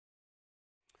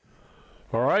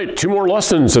All right, 2 more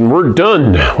lessons and we're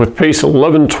done with pace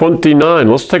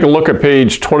 1129. Let's take a look at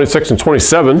page 26 and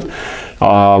 27.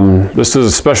 This is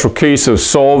a special case of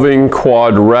solving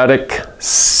quadratic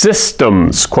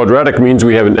systems. Quadratic means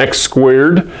we have an x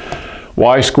squared,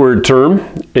 y squared term,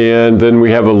 and then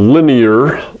we have a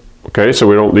linear. Okay,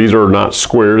 so these are not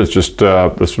squared, it's just,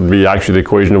 this would be actually the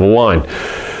equation of a line.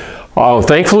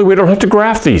 Thankfully, we don't have to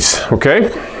graph these,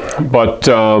 okay? But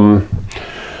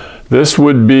this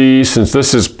would be, since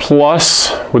this is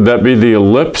plus, would that be the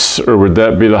ellipse or would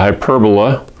that be the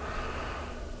hyperbola?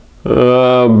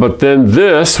 But then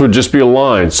this would just be a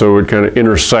line, so it would kind of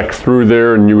intersect through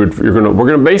there, and we're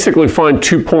gonna basically find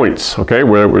 2 points, okay,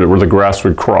 where the graphs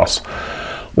would cross.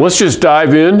 Let's just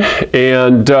dive in,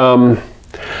 and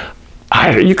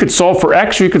you could solve for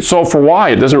x or you could solve for y.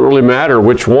 It doesn't really matter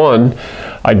which one.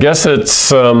 I guess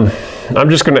it's I'm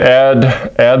just going to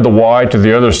add the y to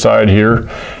the other side here,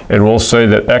 and we'll say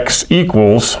that x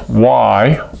equals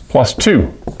y plus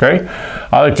 2, okay?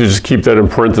 I like to just keep that in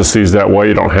parentheses, that way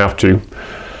you don't have to.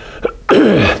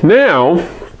 Now,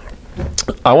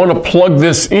 I want to plug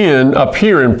this in up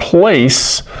here in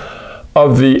place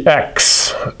of the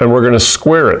x, and we're going to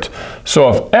square it. So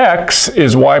if x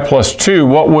is y plus 2,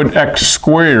 what would x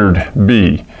squared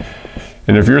be?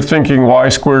 And if you're thinking y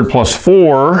squared plus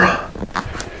 4,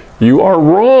 you are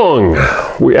wrong.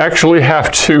 We actually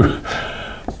have to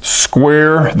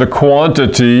square the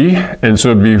quantity, and so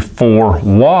it'd be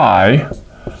 4y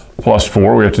plus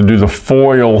 4. We have to do the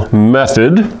FOIL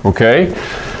method, okay,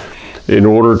 in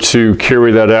order to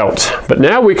carry that out. But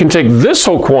now we can take this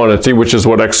whole quantity, which is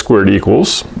what x squared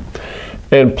equals,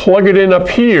 and plug it in up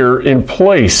here in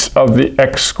place of the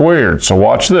x squared. So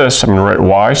watch this. I'm going to write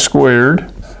y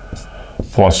squared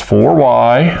plus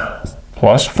 4y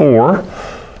plus 4.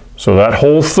 So that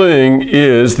whole thing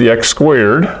is the x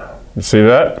squared. You see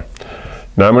that?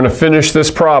 Now I'm going to finish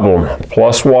this problem.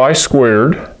 Plus y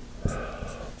squared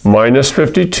minus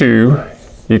 52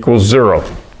 equals 0.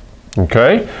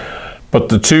 Okay? Put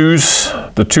the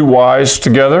two y's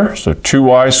together. So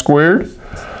 2y squared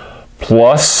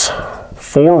plus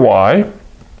 4y.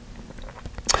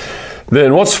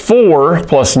 Then what's 4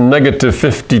 plus negative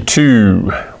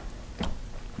 52?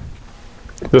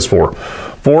 This 4.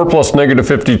 4 plus negative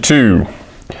 52,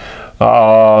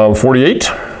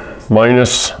 48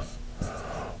 minus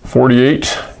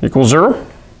 48 equals 0,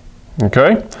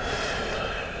 okay?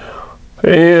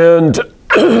 And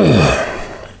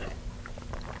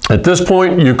at this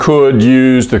point, you could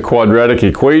use the quadratic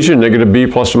equation, negative b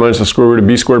plus or minus the square root of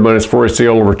b squared minus 4ac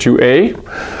all over 2a.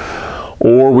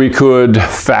 Or we could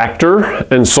factor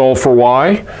and solve for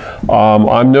y.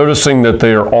 I'm noticing that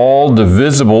they are all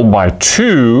divisible by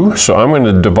 2, so I'm going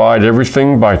to divide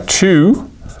everything by 2.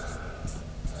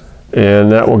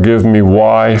 And that will give me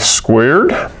y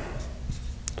squared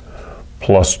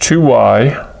plus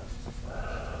 2y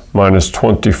minus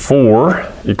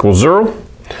 24 equals 0.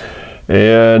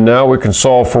 And now we can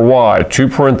solve for y, 2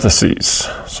 parentheses.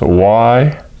 So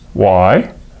y.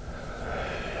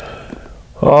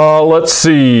 Let's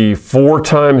see, 4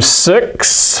 times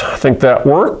 6, I think that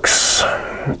works.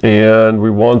 And we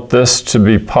want this to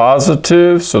be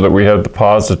positive so that we have the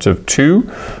positive 2.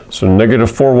 So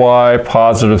negative 4y,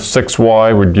 positive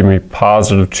 6y would give me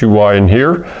positive 2y in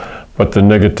here, but the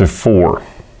negative 4.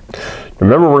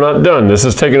 Remember, we're not done. This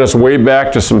is taking us way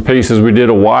back to some paces we did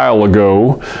a while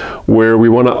ago where we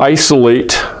want to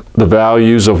isolate the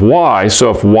values of y. So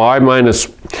if y minus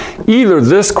either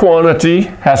this quantity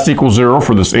has to equal 0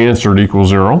 for this answer to equal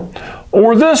 0,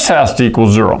 or this has to equal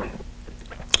 0,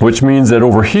 which means that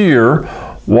over here,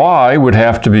 y would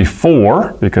have to be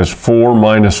 4, because 4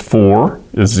 minus 4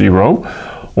 is 0.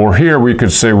 Or here we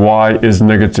could say y is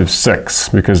negative 6,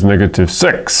 because negative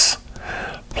 6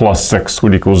 plus 6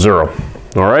 would equal 0.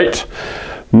 All right?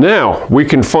 Now, we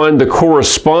can find the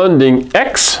corresponding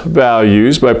x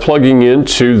values by plugging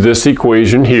into this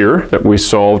equation here that we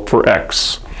solved for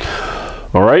x.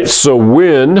 All right, so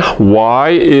when y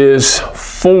is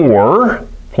 4,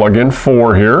 plug in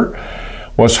 4 here,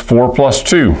 what's 4 plus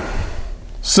 2?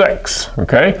 6,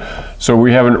 okay? So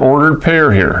we have an ordered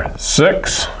pair here,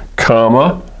 6,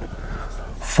 comma,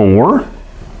 4.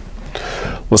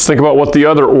 Let's think about what the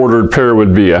other ordered pair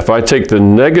would be. If I take the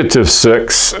negative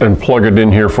 6 and plug it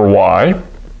in here for y,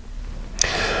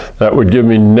 that would give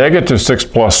me negative 6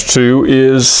 plus 2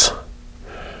 is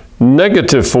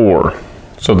negative 4.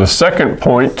 So the second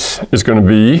point is going to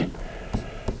be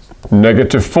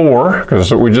negative 4, because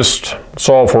that's what we just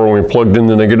solved for when we plugged in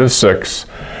the negative 6.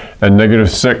 And negative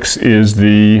 6 is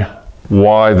the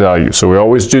y value. So we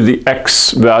always do the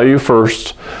x value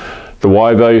first. the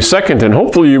y value second. And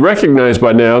hopefully you recognize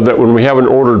by now that when we have an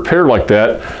ordered pair like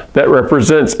that, that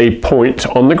represents a point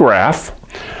on the graph.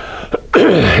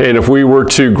 And if we were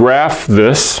to graph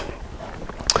this,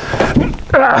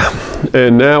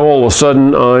 and now all of a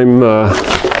sudden I'm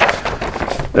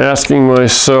asking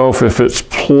myself if it's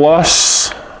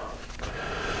plus,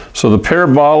 so the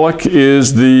parabolic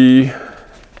is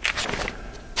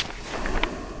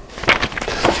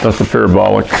not the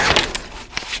parabolic,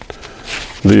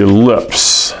 the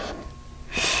ellipse.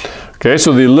 Okay,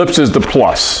 so the ellipse is the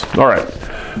plus. All right,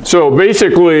 so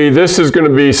basically this is going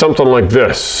to be something like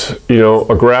this, you know,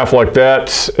 a graph like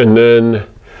that, and then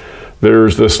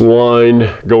there's this line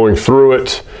going through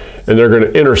it, and they're going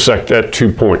to intersect at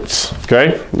 2 points.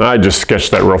 Okay, I just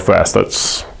sketched that real fast.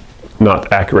 That's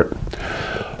not accurate.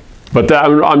 But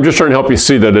I'm just trying to help you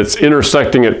see that it's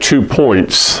intersecting at 2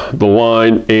 points, the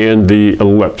line and the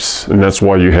ellipse. And that's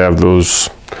why you have those,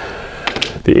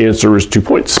 the answer is 2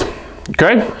 points.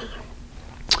 Okay?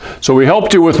 So we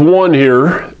helped you with one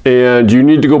here, and you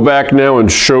need to go back now and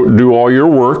do all your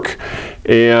work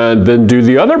and then do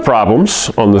the other problems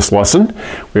on this lesson.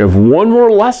 We have one more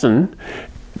lesson,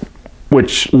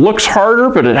 which looks harder,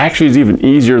 but it actually is even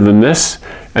easier than this.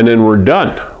 And then we're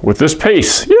done with this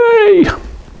pace. Yay!